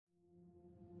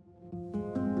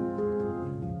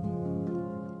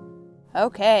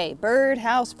Okay,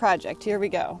 birdhouse project, here we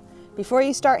go. Before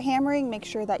you start hammering, make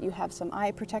sure that you have some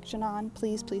eye protection on,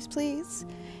 please, please, please.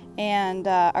 And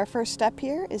our first step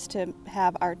here is to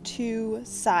have our two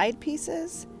side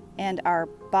pieces and our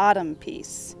bottom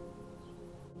piece.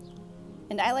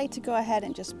 And I like to go ahead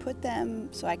and just put them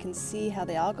so I can see how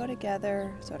they all go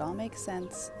together, so it all makes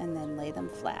sense, and then lay them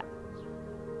flat.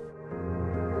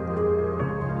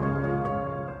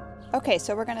 Okay,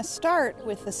 so we're gonna start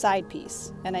with the side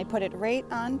piece, and I put it right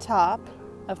on top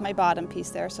of my bottom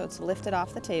piece there, so it's lifted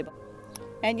off the table.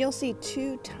 And you'll see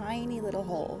two tiny little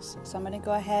holes. So I'm gonna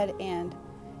go ahead and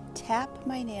tap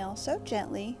my nail so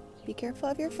gently, be careful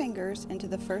of your fingers, into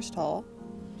the first hole.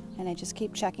 And I just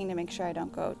keep checking to make sure I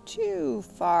don't go too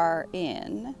far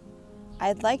in.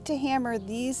 I'd like to hammer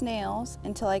these nails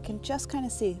until I can just kind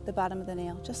of see the bottom of the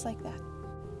nail, just like that.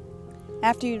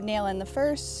 After you nail in the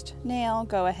first nail,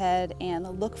 go ahead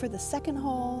and look for the second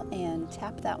hole and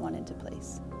tap that one into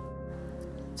place.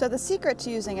 So the secret to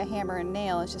using a hammer and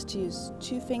nail is just to use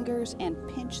two fingers and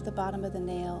pinch the bottom of the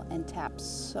nail and tap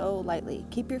so lightly.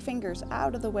 Keep your fingers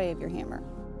out of the way of your hammer.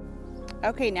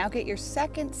 Okay, now get your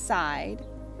second side,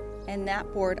 and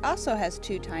that board also has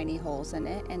two tiny holes in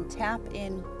it, and tap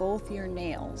in both your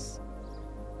nails.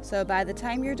 So by the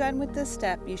time you're done with this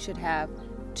step, you should have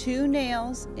two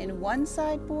nails in one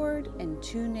side board and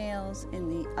two nails in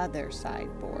the other side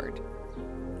board.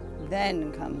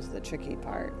 Then comes the tricky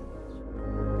part.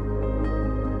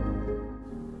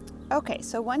 Okay,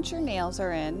 so once your nails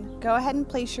are in, go ahead and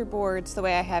place your boards the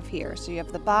way I have here. So you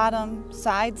have the bottom,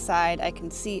 side, I can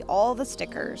see all the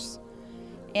stickers.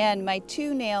 And my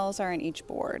two nails are in each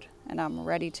board, and I'm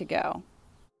ready to go.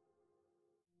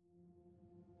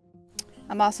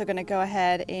 I'm also going to go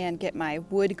ahead and get my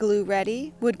wood glue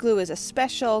ready. Wood glue is a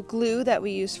special glue that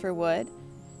we use for wood.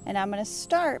 And I'm going to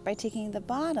start by taking the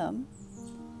bottom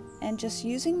and just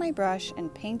using my brush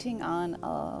and painting on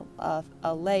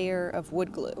a layer of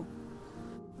wood glue.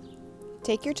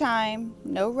 Take your time,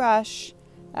 no rush.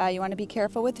 You want to be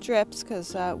careful with drips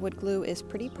because wood glue is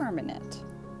pretty permanent.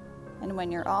 And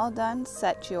when you're all done,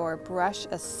 set your brush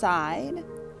aside.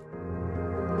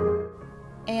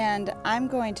 And I'm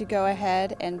going to go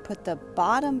ahead and put the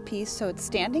bottom piece so it's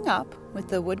standing up with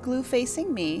the wood glue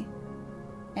facing me.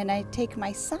 And I take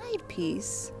my side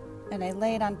piece and I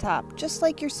lay it on top, just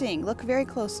like you're seeing. Look very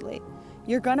closely.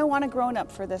 You're gonna want a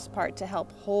grown-up for this part to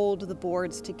help hold the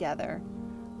boards together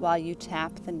while you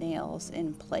tap the nails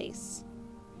in place.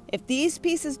 If these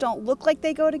pieces don't look like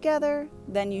they go together,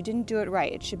 then you didn't do it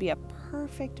right. It should be a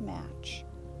perfect match.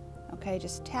 Okay,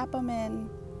 just tap them in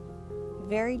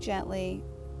very gently.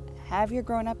 Have your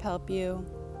grown-up help you.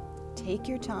 Take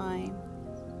your time.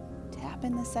 Tap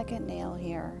in the second nail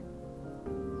here.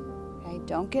 Okay,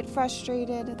 don't get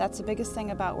frustrated. That's the biggest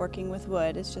thing about working with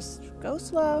wood, is just go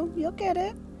slow, you'll get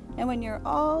it. And when you're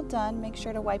all done, make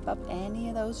sure to wipe up any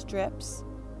of those drips.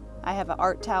 I have an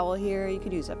art towel here. You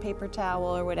could use a paper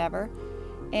towel or whatever.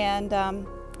 And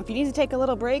if you need to take a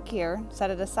little break here, set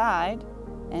it aside.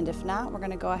 And if not, we're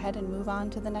gonna go ahead and move on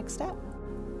to the next step.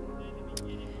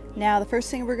 Now, the first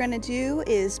thing we're gonna do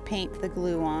is paint the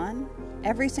glue on.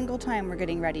 Every single time we're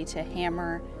getting ready to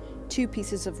hammer two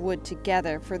pieces of wood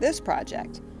together for this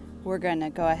project, we're gonna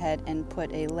go ahead and put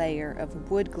a layer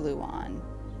of wood glue on.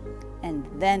 And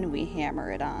then we hammer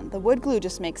it on. The wood glue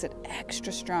just makes it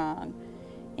extra strong.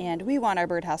 And we want our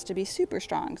birdhouse to be super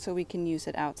strong so we can use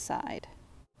it outside.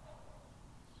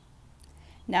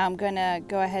 Now I'm gonna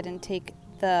go ahead and take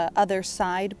the other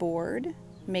side board,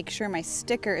 make sure my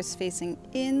sticker is facing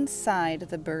inside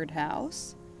the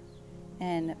birdhouse,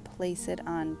 and place it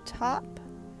on top.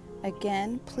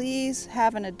 Again, please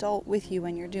have an adult with you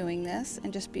when you're doing this,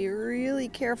 and just be really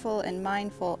careful and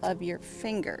mindful of your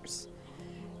fingers.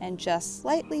 And just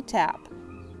slightly tap.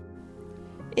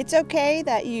 It's okay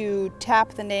that you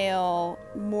tap the nail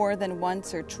more than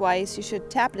once or twice. You should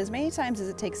tap it as many times as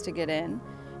it takes to get in.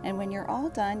 And when you're all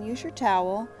done, use your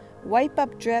towel, wipe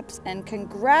up drips, and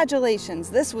congratulations,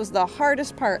 this was the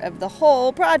hardest part of the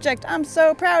whole project. I'm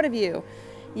so proud of you.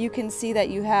 You can see that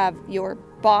you have your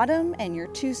bottom and your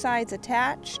two sides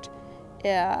attached.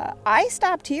 I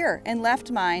stopped here and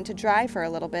left mine to dry for a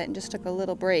little bit and just took a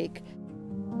little break.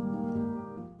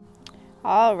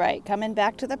 All right, coming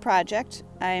back to the project,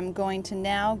 I'm going to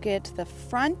now get the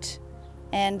front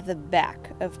and the back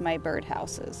of my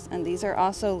birdhouses. And these are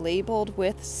also labeled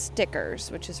with stickers,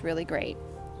 which is really great.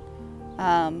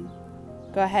 Go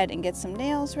ahead and get some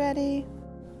nails ready.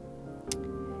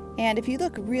 And if you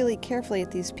look really carefully at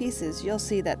these pieces, you'll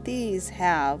see that these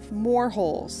have more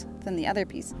holes than the other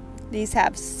pieces. These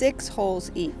have 6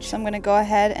 holes each. So I'm going to go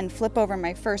ahead and flip over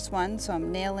my first one. So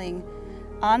I'm nailing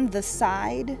on the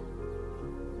side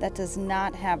that does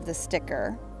not have the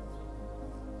sticker.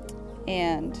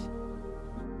 And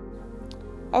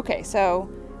okay, so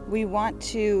we want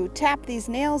to tap these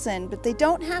nails in, but they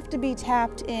don't have to be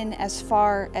tapped in as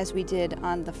far as we did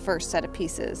on the first set of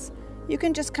pieces. You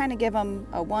can just kind of give them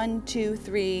a 1, 2,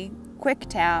 3 quick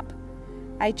tap.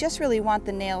 I just really want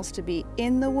the nails to be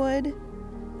in the wood.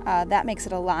 That makes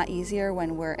it a lot easier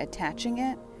when we're attaching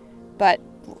it. But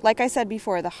like I said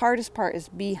before, the hardest part is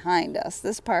behind us.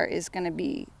 This part is going to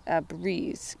be a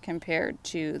breeze compared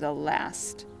to the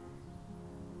last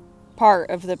part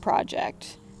of the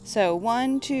project. So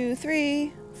 1, 2,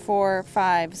 3, 4,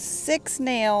 5, 6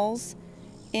 nails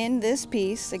in this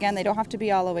piece. Again, they don't have to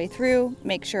be all the way through.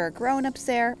 Make sure a grown-up's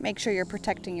there. Make sure you're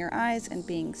protecting your eyes and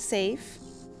being safe.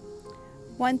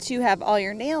 Once you have all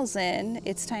your nails in,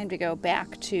 it's time to go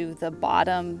back to the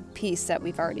bottom piece that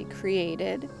we've already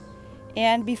created.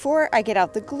 And before I get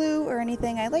out the glue or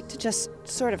anything, I like to just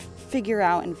sort of figure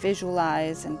out and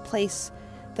visualize and place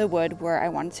the wood where I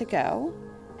want it to go.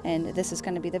 And this is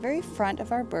going to be the very front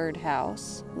of our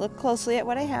birdhouse. Look closely at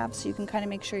what I have so you can kind of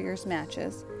make sure yours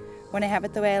matches. When I have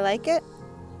it the way I like it,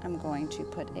 I'm going to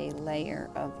put a layer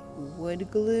of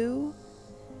wood glue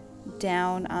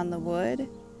down on the wood.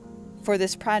 For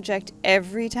this project,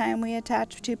 every time we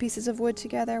attach 2 pieces of wood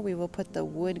together, we will put the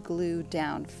wood glue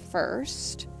down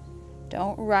first.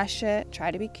 Don't rush it.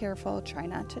 Try to be careful. Try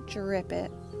not to drip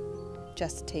it.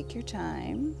 Just take your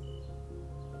time.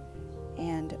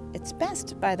 And it's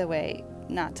best, by the way,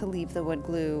 not to leave the wood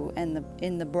glue and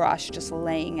in the brush just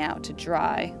laying out to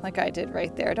dry like I did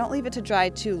right there. Don't leave it to dry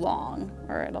too long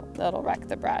or it'll wreck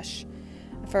the brush.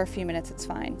 For a few minutes it's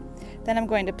fine. Then I'm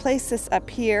going to place this up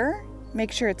here.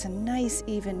 Make sure it's a nice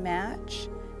even match.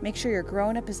 Make sure your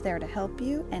grown-up is there to help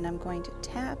you, and I'm going to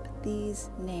tap these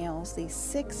nails, these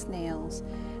 6 nails,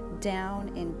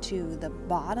 down into the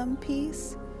bottom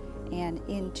piece and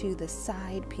into the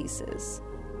side pieces.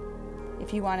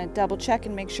 If you want to double check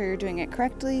and make sure you're doing it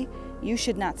correctly, you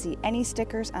should not see any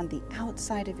stickers on the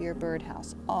outside of your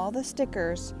birdhouse. All the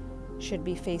stickers should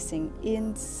be facing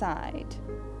inside.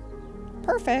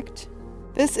 Perfect.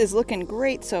 This is looking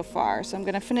great so far, so I'm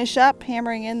going to finish up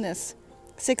hammering in this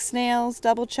 6 nails,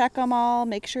 double check them all,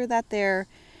 make sure that they're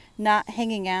not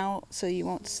hanging out so you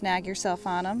won't snag yourself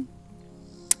on them.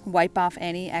 Wipe off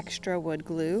any extra wood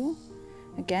glue.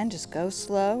 Again, just go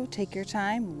slow, take your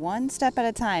time. 1 step at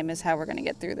a time is how we're going to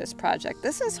get through this project.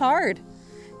 This is hard.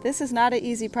 This is not an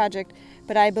easy project,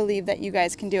 but I believe that you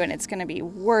guys can do it, and it's going to be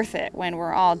worth it when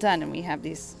we're all done and we have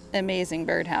these amazing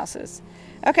birdhouses.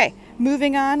 Okay,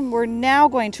 moving on, we're now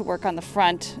going to work on the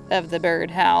front of the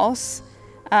birdhouse.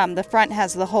 The front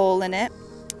has the hole in it,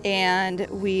 and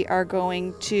we are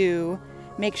going to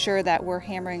make sure that we're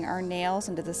hammering our nails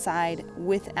into the side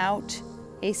without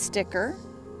a sticker.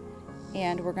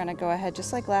 And we're going to go ahead,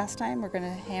 just like last time, we're going to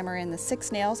hammer in the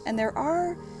 6 nails, and there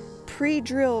are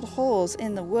pre-drilled holes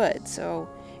in the wood, so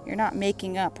you're not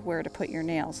making up where to put your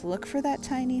nails. Look for that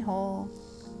tiny hole,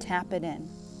 tap it in.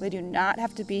 They do not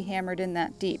have to be hammered in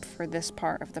that deep for this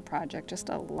part of the project. Just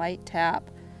a light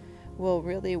tap will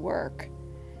really work.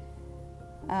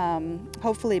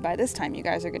 Hopefully by this time you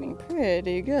guys are getting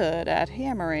pretty good at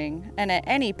hammering. And at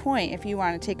any point, if you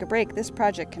want to take a break, this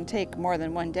project can take more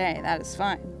than 1 day. That is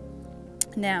fine.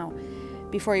 Now,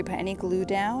 before you put any glue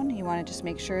down, you want to just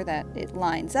make sure that it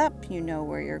lines up. You know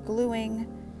where you're gluing.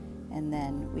 And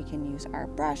then we can use our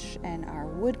brush and our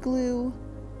wood glue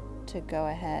to go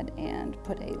ahead and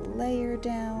put a layer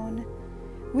down.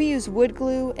 We use wood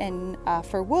glue, and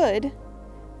for wood,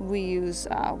 we use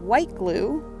white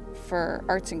glue for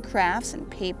arts and crafts and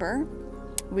paper.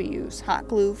 We use hot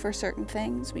glue for certain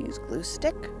things. We use glue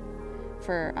stick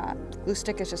for glue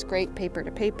stick is just great paper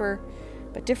to paper,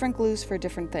 but different glues for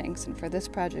different things. And for this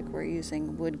project, we're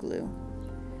using wood glue.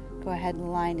 Go ahead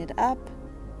and line it up.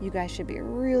 You guys should be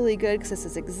really good because this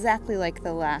is exactly like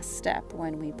the last step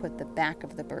when we put the back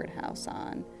of the birdhouse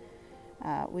on.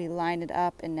 We line it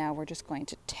up, and now we're just going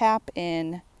to tap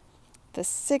in the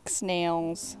 6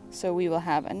 nails so we will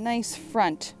have a nice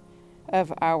front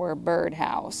of our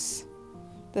birdhouse.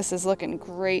 This is looking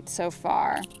great so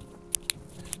far.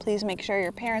 Please make sure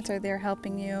your parents are there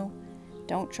helping you.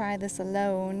 Don't try this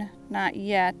alone, not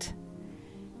yet.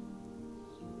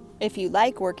 If you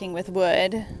like working with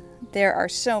wood, there are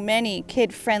so many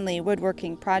kid-friendly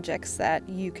woodworking projects that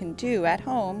you can do at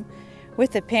home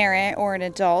with a parent or an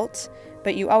adult,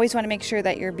 but you always want to make sure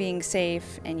that you're being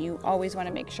safe, and you always want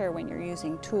to make sure when you're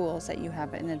using tools that you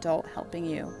have an adult helping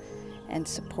you and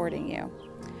supporting you.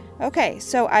 Okay,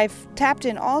 so I've tapped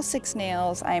in all 6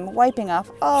 nails. I'm wiping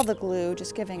off all the glue,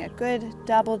 just giving a good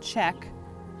double check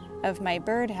of my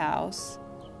birdhouse.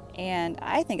 And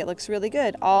I think it looks really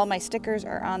good. All my stickers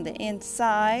are on the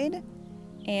inside,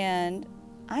 and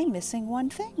I'm missing one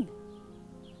thing.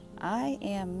 I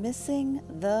am missing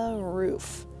the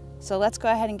roof. So let's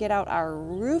go ahead and get out our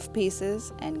roof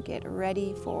pieces and get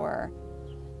ready for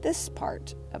this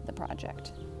part of the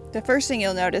project. The first thing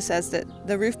you'll notice is that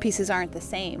the roof pieces aren't the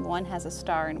same. One has a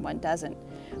star and one doesn't.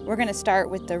 We're going to start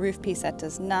with the roof piece that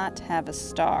does not have a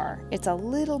star. It's a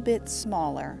little bit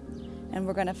smaller, and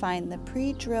we're going to find the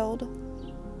pre-drilled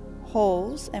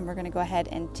holes, and we're going to go ahead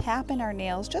and tap in our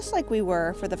nails just like we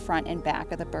were for the front and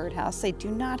back of the birdhouse. They do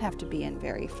not have to be in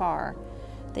very far.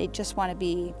 They just want to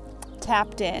be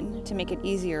tapped in to make it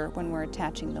easier when we're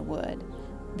attaching the wood.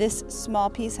 This small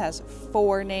piece has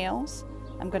 4 nails.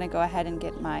 I'm going to go ahead and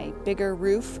get my bigger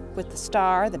roof with the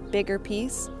star, the bigger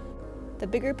piece. The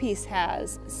bigger piece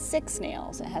has 6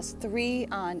 nails. It has 3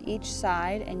 on each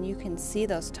side, and you can see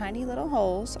those tiny little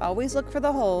holes. Always look for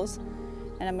the holes.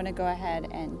 And I'm going to go ahead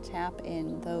and tap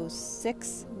in those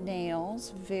 6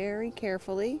 nails very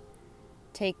carefully.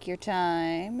 Take your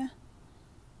time.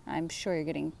 I'm sure you're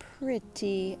getting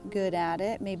pretty good at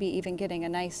it. Maybe even getting a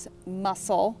nice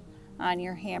muscle on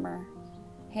your hammer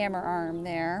arm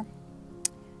there.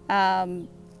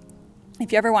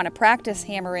 If you ever want to practice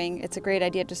hammering, it's a great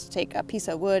idea just to take a piece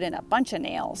of wood and a bunch of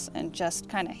nails and just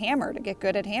kind of hammer to get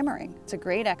good at hammering. It's a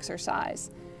great exercise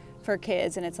for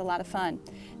kids, and it's a lot of fun.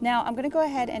 Now I'm going to go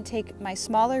ahead and take my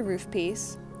smaller roof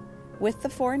piece with the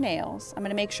 4 nails. I'm going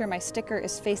to make sure my sticker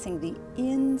is facing the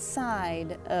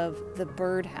inside of the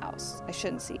birdhouse. I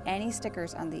shouldn't see any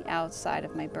stickers on the outside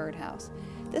of my birdhouse.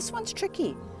 This one's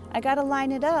tricky. I got to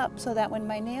line it up so that when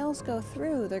my nails go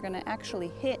through, they're going to actually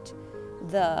hit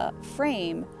the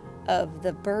frame of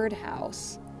the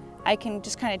birdhouse. I can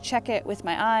just kind of check it with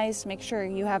my eyes, make sure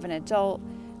you have an adult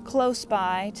close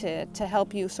by to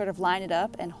help you sort of line it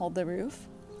up and hold the roof.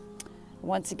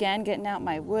 Once again, getting out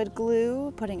my wood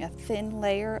glue, putting a thin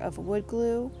layer of wood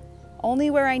glue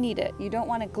only where I need it. You don't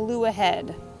want to glue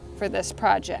ahead for this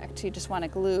project. You just want to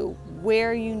glue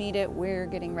where you need it, where you're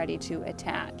getting ready to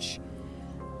attach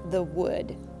the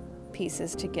wood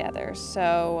pieces together.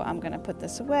 So I'm going to put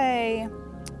this away.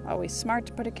 Always smart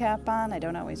to put a cap on. I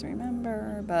don't always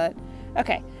remember, but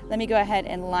okay. Let me go ahead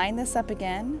and line this up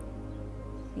again.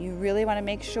 You really want to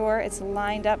make sure it's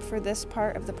lined up for this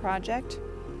part of the project.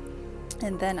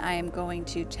 And then I am going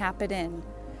to tap it in.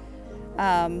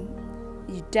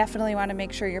 You definitely want to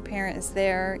make sure your parent is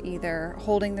there, either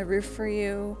holding the roof for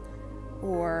you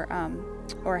or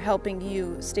helping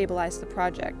you stabilize the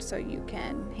project so you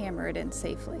can hammer it in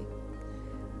safely.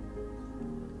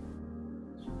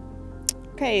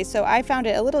 Okay, so I found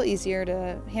it a little easier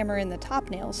to hammer in the top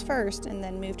nails first and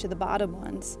then move to the bottom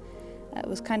ones. It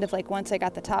was kind of like once I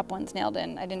got the top ones nailed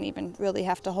in, I didn't even really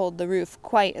have to hold the roof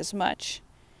quite as much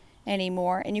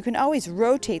anymore. And you can always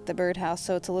rotate the birdhouse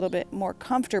so it's a little bit more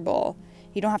comfortable.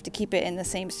 You don't have to keep it in the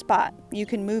same spot. You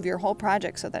can move your whole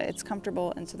project so that it's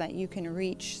comfortable and so that you can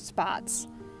reach spots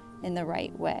in the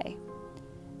right way.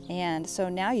 And so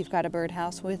now you've got a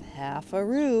birdhouse with half a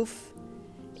roof.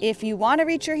 If you want to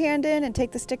reach your hand in and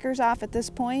take the stickers off at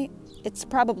this point, it's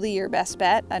probably your best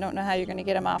bet. I don't know how you're going to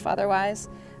get them off otherwise.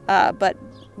 But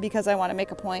because I want to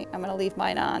make a point, I'm going to leave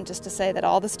mine on just to say that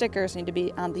all the stickers need to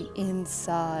be on the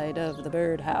inside of the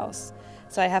birdhouse.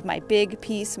 So I have my big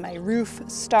piece, my roof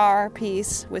star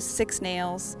piece with 6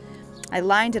 nails. I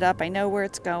lined it up. I know where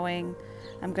it's going.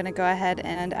 I'm going to go ahead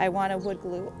and I want to wood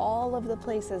glue all of the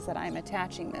places that I'm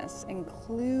attaching this,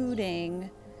 including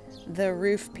the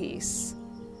roof piece,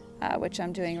 which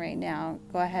I'm doing right now.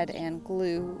 Go ahead and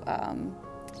glue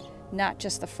not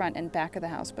just the front and back of the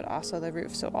house, but also the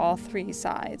roof. So all 3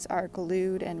 sides are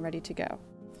glued and ready to go.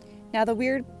 Now the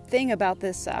weird thing about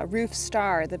this roof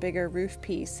star, the bigger roof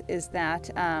piece, is that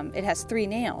it has 3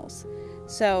 nails.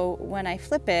 So when I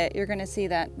flip it, you're going to see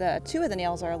that the 2 of the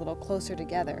nails are a little closer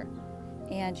together.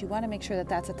 And you want to make sure that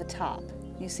that's at the top.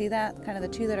 You see that? Kind of the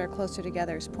 2 that are closer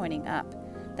together is pointing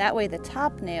up. That way the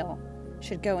top nail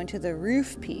should go into the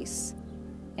roof piece,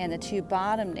 and the 2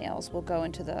 bottom nails will go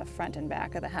into the front and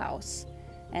back of the house.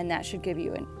 And that should give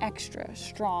you an extra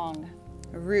strong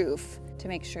roof to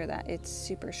make sure that it's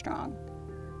super strong.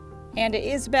 And it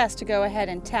is best to go ahead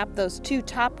and tap those 2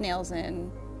 top nails in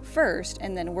first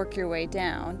and then work your way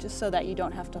down, just so that you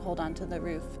don't have to hold on to the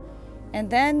roof. And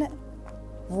then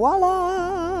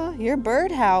voila! Your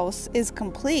birdhouse is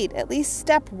complete, at least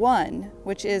step 1,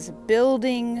 which is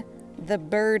building the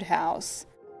birdhouse.